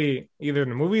probably either in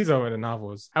the movies or in the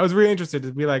novels. I was really interested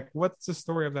to be like, what's the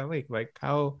story of that lake? Like,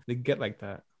 how they get like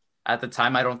that? At the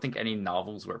time, I don't think any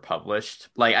novels were published.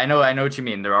 Like, I know what you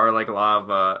mean. There are like a lot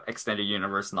of extended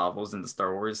universe novels in the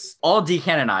Star Wars, all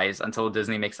decanonized until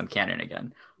Disney makes them canon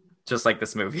again, just like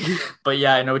this movie. But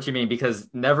yeah, I know what you mean because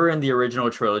never in the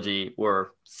original trilogy,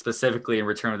 or specifically in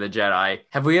Return of the Jedi,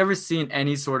 have we ever seen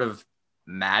any sort of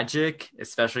magic,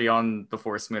 especially on the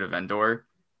Force Moon of Endor.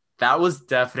 That was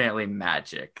definitely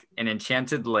magic. An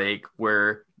enchanted lake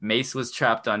where Mace was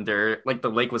trapped under, like the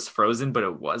lake was frozen, but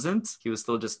it wasn't. He was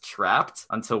still just trapped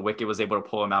until Wicket was able to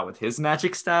pull him out with his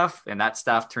magic staff, and that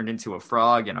staff turned into a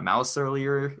frog and a mouse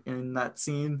earlier in that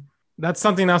scene. That's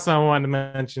something else I wanted to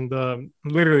mention.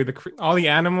 All the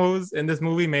animals in this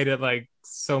movie made it like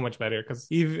so much better because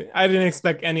I didn't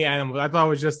expect any animals. I thought it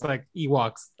was just like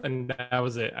Ewoks and that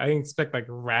was it. I didn't expect like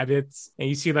rabbits and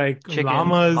you see like Chickens,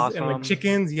 llamas possums. and like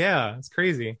chickens. Yeah, it's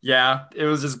crazy. Yeah, it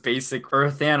was just basic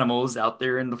Earth animals out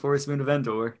there in the Forest Moon of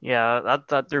Endor. Yeah,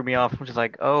 that threw me off. Which is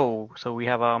like, oh, so we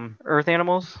have Earth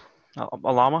animals, a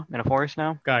llama in a forest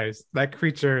now. Guys, that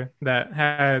creature that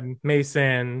had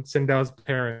Mason Sindel's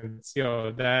parents,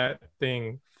 that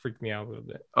thing freaked me out a little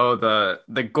bit. Oh, the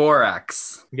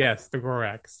Gorax. Yes, the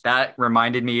Gorax. That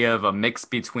reminded me of a mix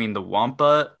between the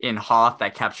Wampa in Hoth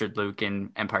that captured Luke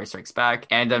in Empire Strikes Back,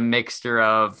 and a mixture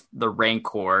of the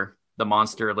Rancor, the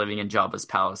monster living in Jabba's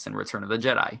palace in Return of the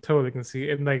Jedi. Totally can see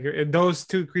it. Like if those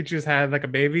two creatures had like a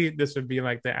baby, this would be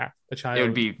like the child. It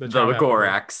would be the child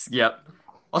Gorax. Yep.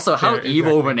 Also, how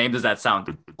evil of a name does that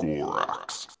sound?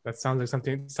 Gorax. That sounds like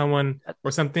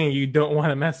something you don't want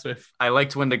to mess with. I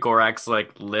liked when the Gorax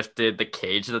like lifted the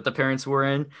cage that the parents were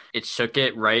in. It shook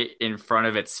it right in front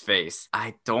of its face.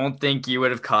 I don't think you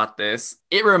would have caught this.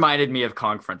 It reminded me of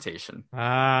Confrontation.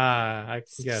 I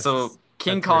guess. So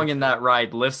King Kong in that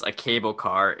ride lifts a cable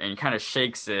car and kind of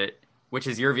shakes it, which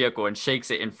is your vehicle, and shakes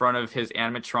it in front of his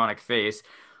animatronic face,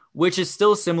 which is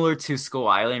still similar to Skull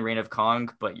Island, Reign of Kong,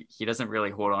 but he doesn't really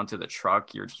hold on to the truck.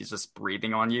 He's just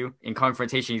breathing on you. In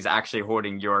Confrontation, he's actually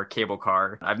holding your cable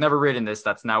car. I've never ridden this.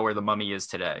 That's now where the Mummy is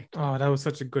today. Oh, that was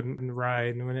such a good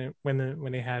ride when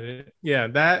they had it. Yeah,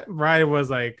 that ride was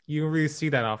like, you don't really see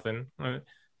that often.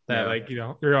 Like,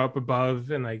 you're up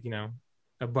above and like,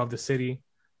 above the city.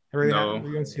 We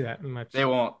don't see that much. They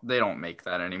don't make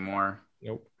that anymore.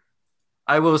 Nope.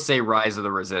 I will say Rise of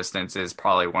the Resistance is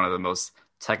probably one of the most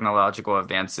technological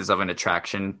advances of an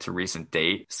attraction to recent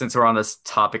date. Since we're on this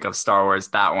topic of Star Wars,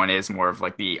 that one is more of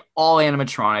like the all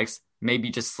animatronics,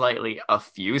 maybe just slightly a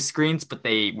few screens, but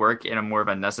they work in a more of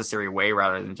a necessary way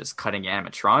rather than just cutting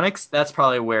animatronics. That's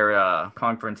probably where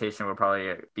Confrontation would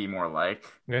probably be more like.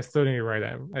 I still need to ride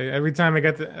that. Every time I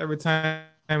get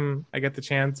the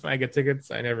chance, I get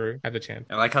tickets, I never have the chance.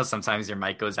 I like how sometimes your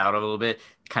mic goes out a little bit,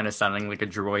 kind of sounding like a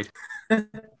droid.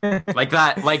 like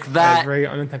that. That's very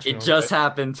unintentional. It just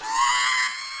happened.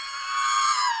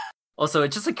 Also,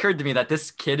 it just occurred to me that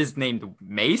this kid is named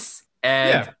Mace,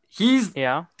 and he's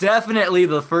definitely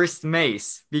the first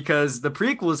Mace, because the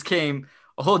prequels came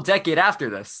a whole decade after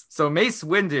this. So Mace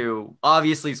Windu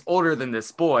obviously is older than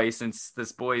this boy, since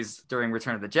this boy's during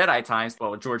Return of the Jedi times.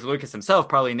 Well, George Lucas himself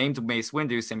probably named Mace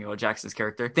Windu, Samuel L. Jackson's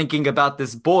character, thinking about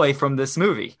this boy from this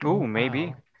movie. Ooh, maybe.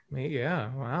 Wow.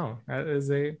 Yeah, wow. That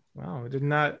is I did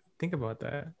not think about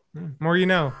that. More you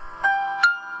know.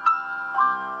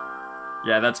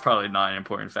 Yeah, that's probably not an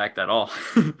important fact at all.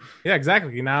 Yeah,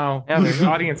 exactly. Now,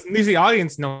 the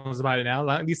audience knows about it now.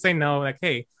 At least they know, like,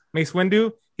 hey, Mace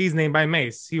Windu, he's named by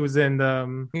Mace. He was in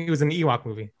the Ewok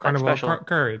movie, Caravan of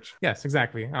Courage. Yes,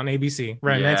 exactly, on ABC,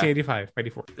 right? 1985,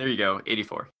 84. There you go,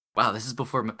 84. Wow, this is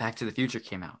before Back to the Future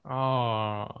came out.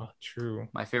 Oh, true.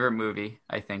 My favorite movie,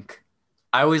 I think.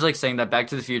 I always like saying that Back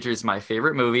to the Future is my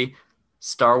favorite movie.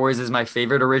 Star Wars is my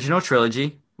favorite original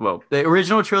trilogy. Well, the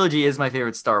original trilogy is my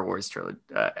favorite Star Wars trilogy,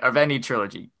 of any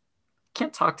trilogy.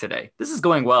 Can't talk today. This is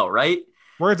going well, right?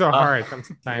 Words are hard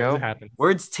sometimes. It happens.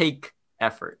 Words take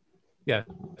effort. Yeah.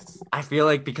 I feel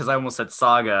like because I almost said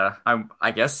saga,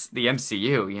 I guess the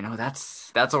MCU,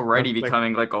 that's already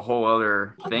becoming like a whole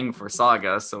other thing for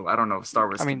saga. So I don't know if Star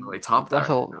Wars can really top that.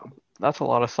 That's a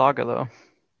lot of saga, though.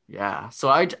 Yeah, so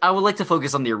I would like to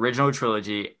focus on the original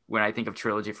trilogy when I think of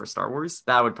trilogy for Star Wars.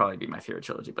 That would probably be my favorite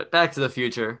trilogy. But Back to the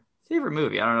Future, favorite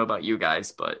movie. I don't know about you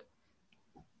guys, but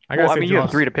you have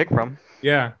 3 to pick from.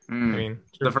 Yeah,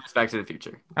 the first Back to the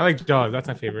Future. I like Jaws. That's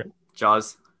my favorite.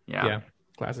 Jaws. Yeah,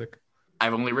 classic.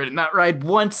 I've only ridden that ride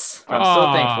once. I'm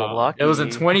so thankful. Lucky. It was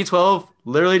in 2012,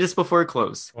 literally just before it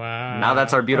closed. Wow. Now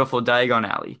that's our beautiful Diagon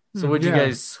Alley. So what'd you Yeah.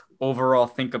 guys overall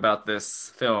think about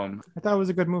this film? I thought it was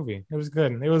a good movie. It was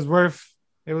good. It was worth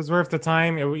the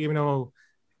time, even though it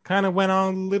kind of went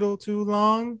on a little too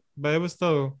long, but it was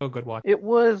still a good watch. It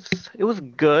was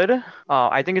good.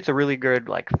 I think it's a really good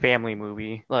like family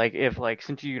movie. Like if like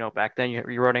since back then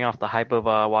you're running off the hype of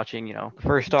watching the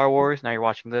first Star Wars, now you're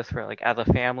watching this for like as a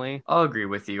family. I'll agree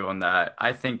with you on that.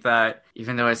 I think that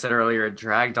even though I said earlier it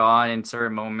dragged on in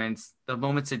certain moments, the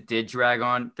moments it did drag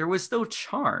on, there was still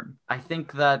charm. I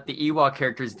think that the Ewok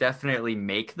characters definitely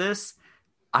make this.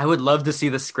 I would love to see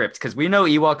the script because we know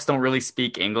Ewoks don't really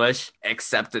speak English,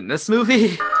 except in this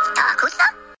movie.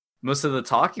 Most of the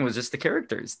talking was just the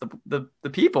characters, the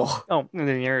people. Oh, and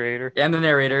the narrator. And the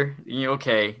narrator.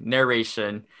 Okay,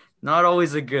 narration. Not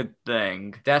always a good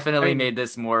thing. Definitely made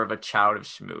this more of a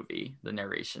childish movie, the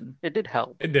narration. It did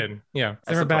help. It did, yeah. It's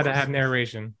I never bad to suppose. have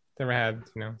narration. Never had,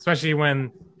 especially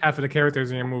when half of the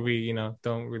characters in your movie,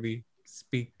 don't really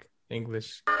speak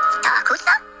English.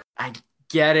 I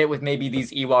get it with maybe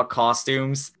these Ewok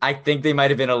costumes. I think they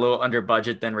might have been a little under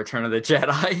budget than Return of the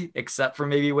Jedi, except for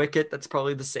maybe Wicket. That's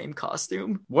probably the same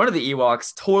costume. One of the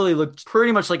Ewoks totally looked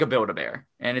pretty much like a Build-A-Bear,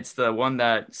 and it's the one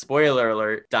that, spoiler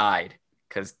alert, died.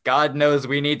 Because God knows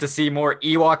we need to see more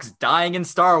Ewoks dying in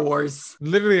Star Wars.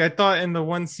 Literally, I thought in the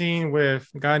one scene with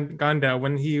Gondel,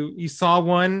 when he saw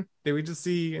one, did we just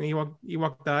see an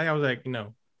Ewok die? I was like,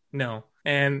 no.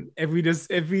 And if we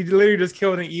literally just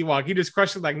killed an Ewok, he just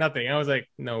crushed it like nothing. I was like,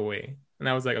 no way. And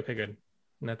I was like, okay, good.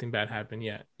 Nothing bad happened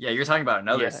yet. Yeah, you're talking about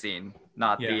another scene,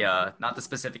 not the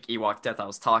specific Ewok death I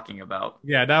was talking about.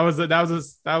 Yeah, that was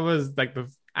like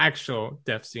the actual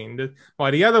death scene.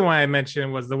 The other one I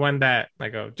mentioned was the one that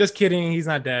like, oh, just kidding, he's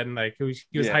not dead, and like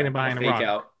he was hiding behind a rock.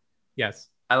 Out. Yes.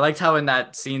 I liked how in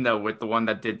that scene though, with the one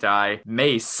that did die,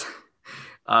 Mace.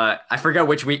 I forgot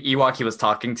which Ewok he was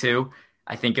talking to.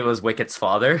 I think it was Wicket's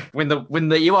father. When the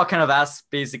Ewok kind of asked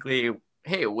basically,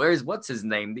 "Hey, what's his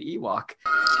name?" The Ewok.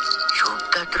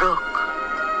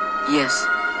 Yes,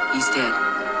 he's dead.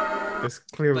 It's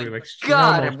clearly like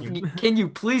God, can you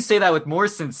please say that with more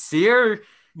sincere?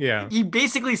 Yeah. He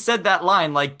basically said that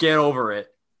line like, "Get over it."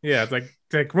 Yeah, it's like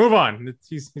move on.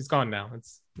 He's gone now.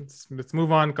 Let's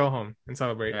move on, go home and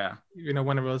celebrate. Yeah.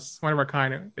 One of our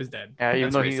kind is dead. Yeah, even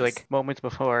That's though racist. he like moments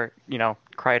before,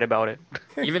 cried about it.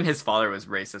 Even his father was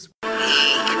racist. What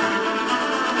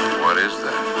is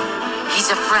that? He's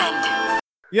a friend.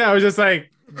 Yeah, I was just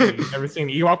like, you've never seen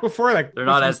Ewok before? Like They're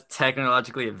not as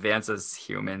technologically advanced as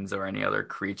humans or any other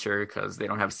creature because they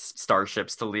don't have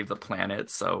starships to leave the planet.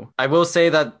 So I will say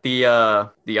that the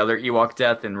other Ewok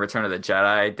death in Return of the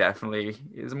Jedi definitely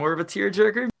is more of a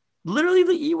tearjerker. Literally,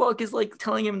 the Ewok is like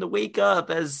telling him to wake up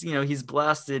as he's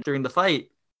blasted during the fight.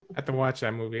 I have to watch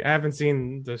that movie. I haven't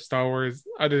seen the Star Wars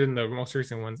other than the most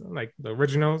recent ones, like the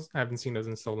originals. I haven't seen those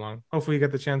in so long. Hopefully, you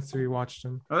get the chance to rewatch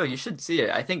them. Oh, you should see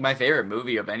it. I think my favorite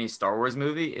movie of any Star Wars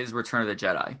movie is Return of the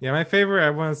Jedi. Yeah, my favorite,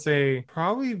 I want to say,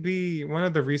 probably be one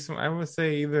of the recent. I would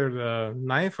say either the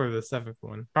 9th or the 7th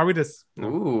one. Probably this.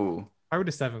 Ooh. Probably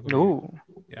the 7th one. Ooh.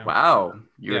 Yeah. Wow.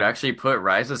 You would actually put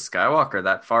Rise of Skywalker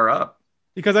that far up.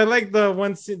 Because I like the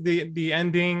one, the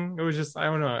ending. It was just, I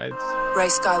don't know. Ray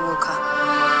Skywalker.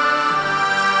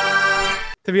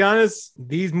 To be honest,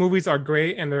 these movies are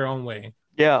great in their own way.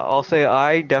 Yeah, I'll say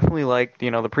I definitely liked, the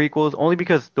prequels only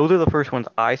because those are the first ones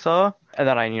I saw, and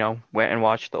then I, went and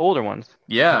watched the older ones.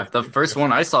 Yeah, the first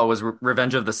one I saw was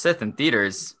Revenge of the Sith in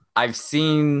theaters. I've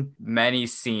seen many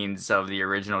scenes of the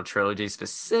original trilogy,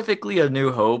 specifically A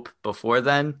New Hope, before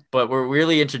then. But what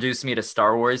really introduced me to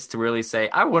Star Wars to really say,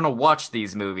 I want to watch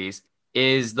these movies,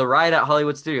 is the ride at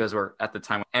Hollywood Studios, or at the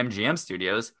time MGM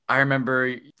Studios. I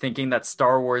remember thinking that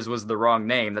Star Wars was the wrong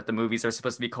name, that the movies are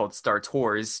supposed to be called Star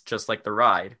Tours, just like the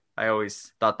ride. I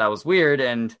always thought that was weird,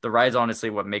 and the ride's honestly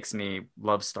what makes me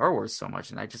love Star Wars so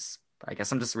much. And I guess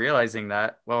I'm just realizing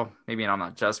that. Well, maybe I'm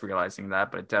not just realizing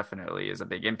that, but it definitely is a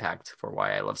big impact for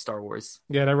why I love Star Wars.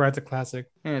 Yeah, that ride's a classic.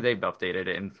 Yeah, they've updated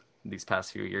it in these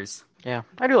past few years. Yeah,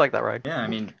 I do like that ride. Yeah, I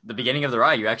mean, the beginning of the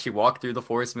ride, you actually walk through the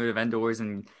forest moon of Endors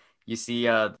and you see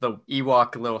the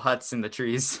Ewok little huts in the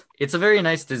trees. It's a very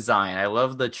nice design. I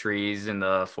love the trees in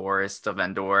the forest of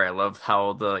Endor. I love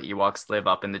how the Ewoks live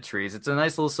up in the trees. It's a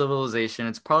nice little civilization.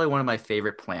 It's probably one of my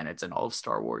favorite planets in all of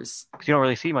Sar Wars. Because you don't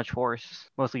really see much forests,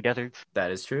 mostly deserts.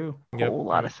 That is true. A whole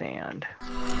lot of sand.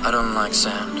 I don't like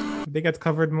sand. I think that's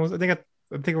covered most. I think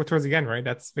we're towards the end, right?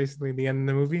 That's basically the end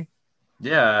of the movie.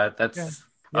 Yeah, that's... Yeah.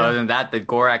 Other than that, the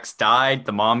Gorax died.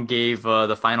 The mom gave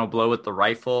the final blow with the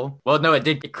rifle. Well, no, it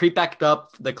did creep back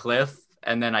up the cliff,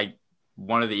 and then I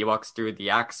one of the Ewoks threw the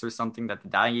axe or something that the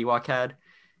dying Ewok had.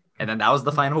 And then that was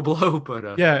the final blow.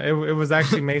 But Yeah, it was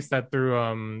actually Mace that threw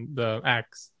the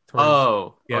axe.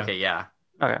 Okay, yeah.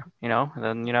 Okay,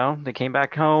 and then, they came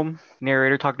back home.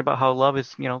 Narrator talked about how love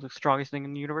is, the strongest thing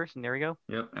in the universe, and there we go.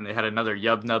 Yep, and they had another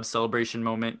Yub Nub celebration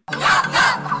moment.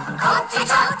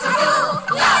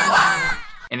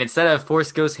 And instead of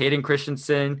Force Ghost Hayden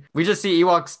Christensen, we just see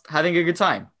Ewoks having a good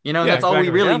time. That's all we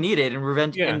really needed in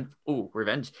Revenge. Yeah.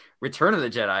 Return of the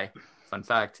Jedi. Fun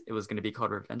fact, it was going to be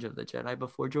called Revenge of the Jedi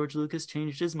before George Lucas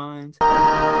changed his mind.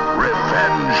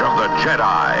 Revenge of the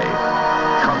Jedi.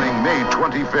 Coming May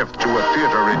 25th to a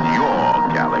theater in your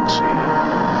galaxy.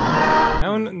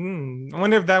 I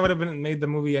wonder if that would have made the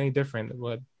movie any different.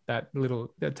 That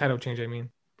title change, I mean.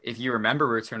 If you remember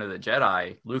Return of the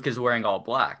Jedi, Luke is wearing all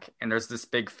black. And there's this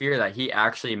big fear that he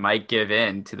actually might give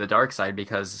in to the dark side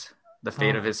because the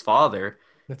fate of his father.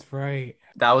 That's right.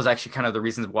 That was actually kind of the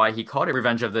reasons why he called it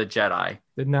Revenge of the Jedi.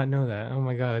 Did not know that. Oh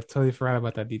my god, I totally forgot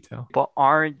about that detail. But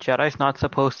aren't Jedis not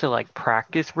supposed to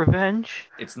practice revenge?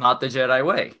 It's not the Jedi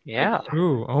way. Yeah.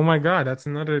 Ooh, oh my god, that's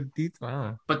another detail.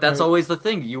 Wow. But that's always the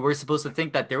thing. You were supposed to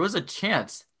think that there was a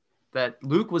chance that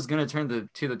Luke was going to turn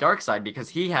to the dark side because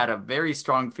he had a very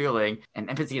strong feeling and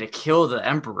empathy to kill the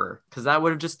Emperor, because that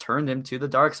would have just turned him to the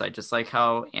dark side, just like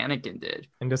how Anakin did.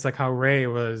 And just like how Rey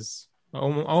was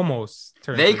almost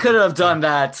turned. They could have done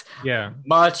that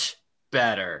much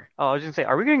better. Oh, I was going to say,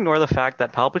 are we going to ignore the fact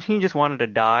that Palpatine just wanted to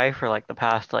die for the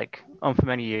past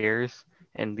many years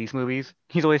in these movies?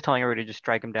 He's always telling everybody to just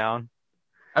strike him down.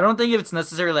 I don't think it's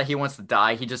necessarily that he wants to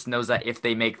die. He just knows that if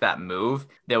they make that move,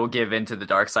 they will give in to the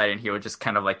dark side, and he would just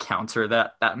kind of counter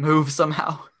that move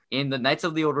somehow. In the Knights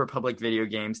of the Old Republic video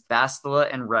games, Bastila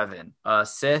and Revan,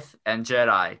 Sith and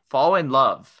Jedi, fall in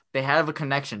love. They have a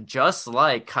connection, just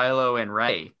like Kylo and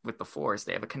Rey with the Force.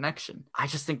 They have a connection. I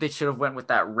just think they should have went with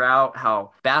that route,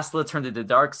 how Bastila turned to the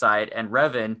dark side, and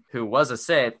Revan, who was a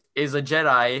Sith, is a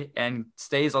Jedi and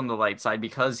stays on the light side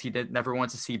because he never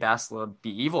want to see Bastila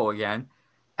be evil again.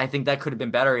 I think that could have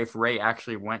been better if Rey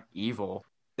actually went evil.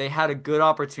 They had a good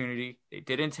opportunity. They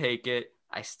didn't take it.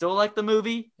 I still like the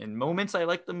movie. In moments, I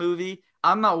like the movie.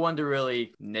 I'm not one to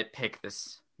really nitpick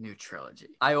this new trilogy.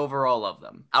 I overall love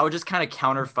them. I would just kind of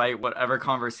counterfight whatever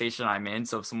conversation I'm in.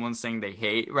 So if someone's saying they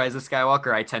hate Rise of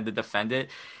Skywalker, I tend to defend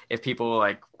it. If people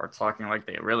are talking like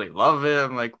they really love it,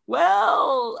 I'm like,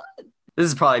 well, this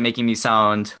is probably making me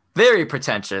sound very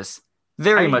pretentious.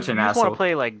 Very much an asshole. You just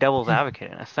want to play devil's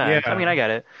advocate in a sense. Yeah. I mean, I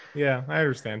get it. Yeah, I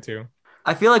understand too.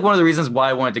 I feel like one of the reasons why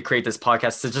I wanted to create this podcast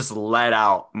is to just let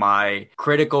out my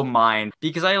critical mind,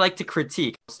 because I like to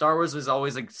critique. Star Wars was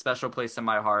always a special place in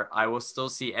my heart. I will still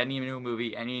see any new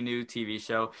movie, any new TV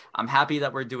show. I'm happy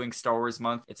that we're doing Star Wars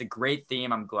month. It's a great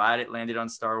theme. I'm glad it landed on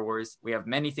Star Wars. We have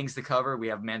many things to cover. We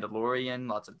have Mandalorian,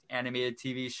 lots of animated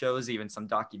TV shows, even some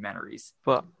documentaries.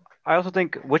 But I also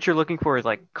think what you're looking for is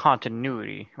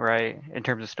continuity, right? In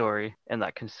terms of story and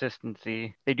that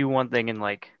consistency. They do one thing in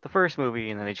the first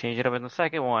movie and then they change it up in the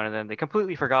second one and then they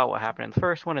completely forgot what happened in the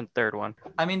first one and third one.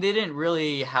 I mean, they didn't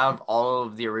really have all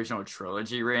of the original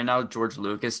trilogy right now. George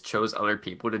Lucas chose other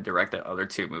people to direct the other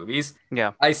two movies.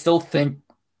 Yeah. I still think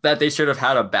that they should have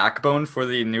had a backbone for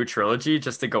the new trilogy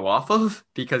just to go off of,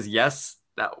 because yes,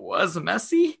 that was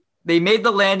messy. They made the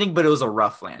landing, but it was a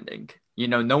rough landing.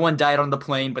 No one died on the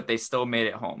plane, but they still made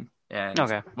it home. And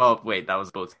okay. Well, wait, that was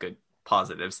both good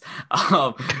positives.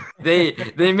 They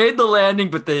made the landing,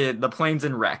 but the plane's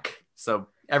in wreck. So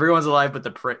everyone's alive, but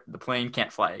the plane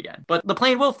can't fly again. But the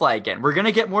plane will fly again. We're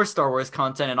gonna get more Star Wars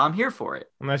content, and I'm here for it.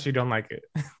 Unless you don't like it.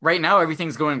 Right now,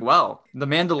 everything's going well. The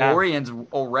Mandalorian's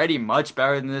already much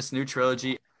better than this new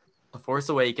trilogy. The Force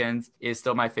Awakens is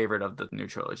still my favorite of the new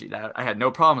trilogy. That I had no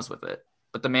problems with it.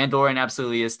 But The Mandalorian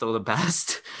absolutely is still the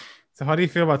best. So how do you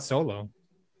feel about Solo?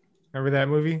 Remember that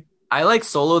movie? I like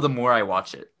Solo the more I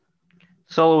watch it.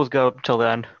 Solo was good up till the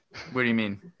end. What do you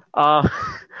mean? I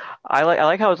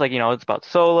like how it's it's about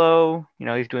Solo.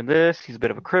 He's doing this. He's a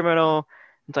bit of a criminal.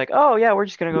 It's oh yeah, we're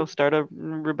just gonna go start a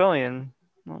rebellion.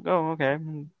 Okay,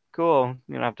 cool.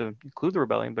 You don't have to include the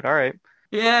rebellion, but all right.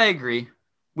 Yeah, I agree.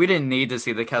 We didn't need to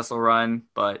see the Kessel Run,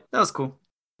 but that was cool.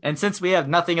 And since we have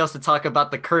nothing else to talk about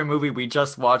the current movie we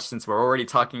just watched, since we're already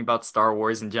talking about Star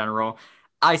Wars in general,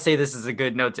 I say this is a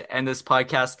good note to end this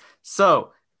podcast.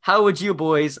 So, how would you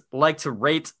boys like to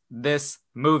rate this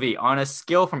movie on a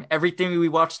scale from everything we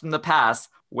watched in the past,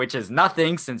 which is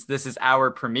nothing since this is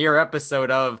our premiere episode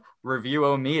of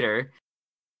Review-O-Meter?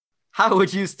 How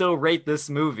would you still rate this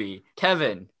movie?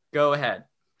 Kevin, go ahead.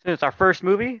 Since it's our first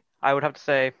movie, I would have to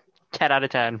say 10 out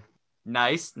of 10.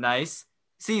 Nice.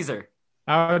 Cesar?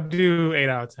 I would do 8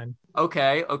 out of 10.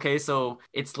 Okay, so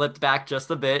it slipped back just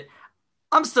a bit.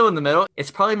 I'm still in the middle. It's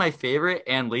probably my favorite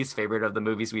and least favorite of the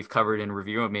movies we've covered in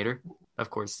Review-O-Meter. Of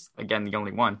course, again, the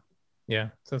only one. Yeah.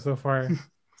 So far,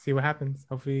 see what happens.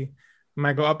 Hopefully, we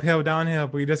might go uphill, downhill,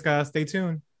 but you just gotta stay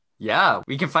tuned. Yeah,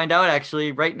 we can find out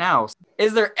actually right now.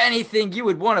 Is there anything you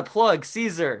would want to plug,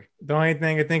 Cesar? The only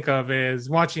thing I think of is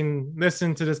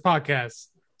listen to this podcast.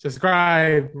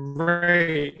 Subscribe,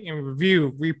 rate, and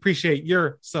review. We appreciate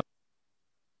your support.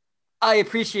 I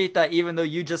appreciate that, even though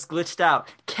you just glitched out.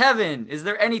 Kevin, is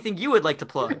there anything you would like to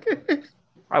plug?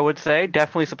 I would say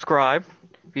definitely subscribe.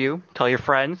 View. Tell your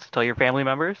friends. Tell your family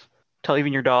members. Tell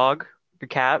even your dog, your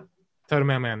cat. Tell the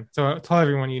mailman. So tell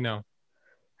everyone you know.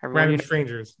 Random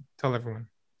strangers. Tell everyone.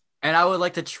 And I would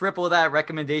like to triple that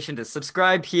recommendation to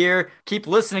subscribe here, keep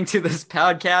listening to this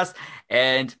podcast,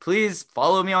 and please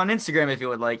follow me on Instagram if you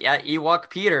would like, at Ewok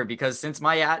Peter, because since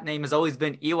my @name has always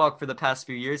been Ewok for the past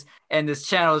few years, and this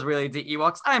channel is related to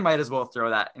Ewoks, I might as well throw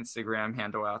that Instagram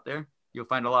handle out there. You'll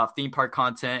find a lot of theme park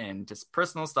content and just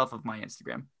personal stuff of my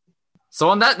Instagram. So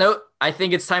on that note, I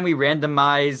think it's time we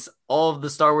randomize all of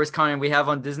the Star Wars content we have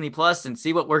on Disney Plus and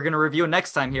see what we're going to review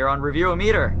next time here on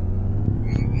Review-O-Meter.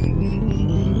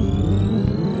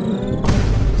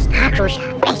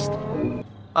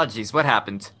 Oh, geez, what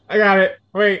happened? I got it.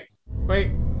 Wait.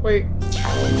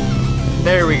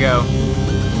 There we go.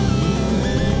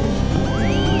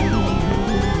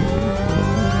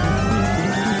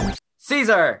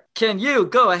 Cesar, can you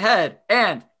go ahead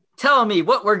and tell me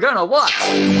what we're gonna watch?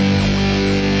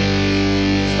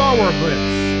 Star Wars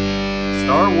Blips.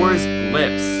 Star Wars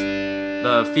Blips.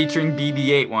 The featuring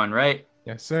BB-8 one, right?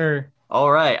 Yes, sir.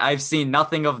 All right, I've seen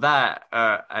nothing of that.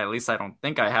 At least I don't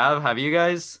think I have. Have you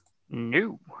guys?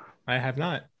 No. I have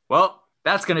not. Well,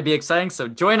 that's going to be exciting. So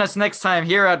join us next time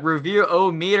here at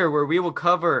Review-O-Meter, where we will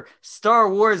cover Star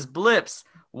Wars Blips,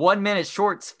 1-minute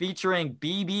shorts featuring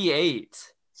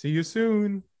BB-8. See you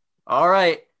soon. All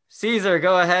right, Cesar,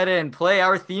 go ahead and play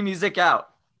our theme music out.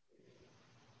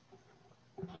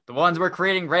 The ones we're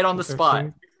creating right on the spot.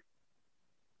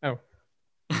 Oh.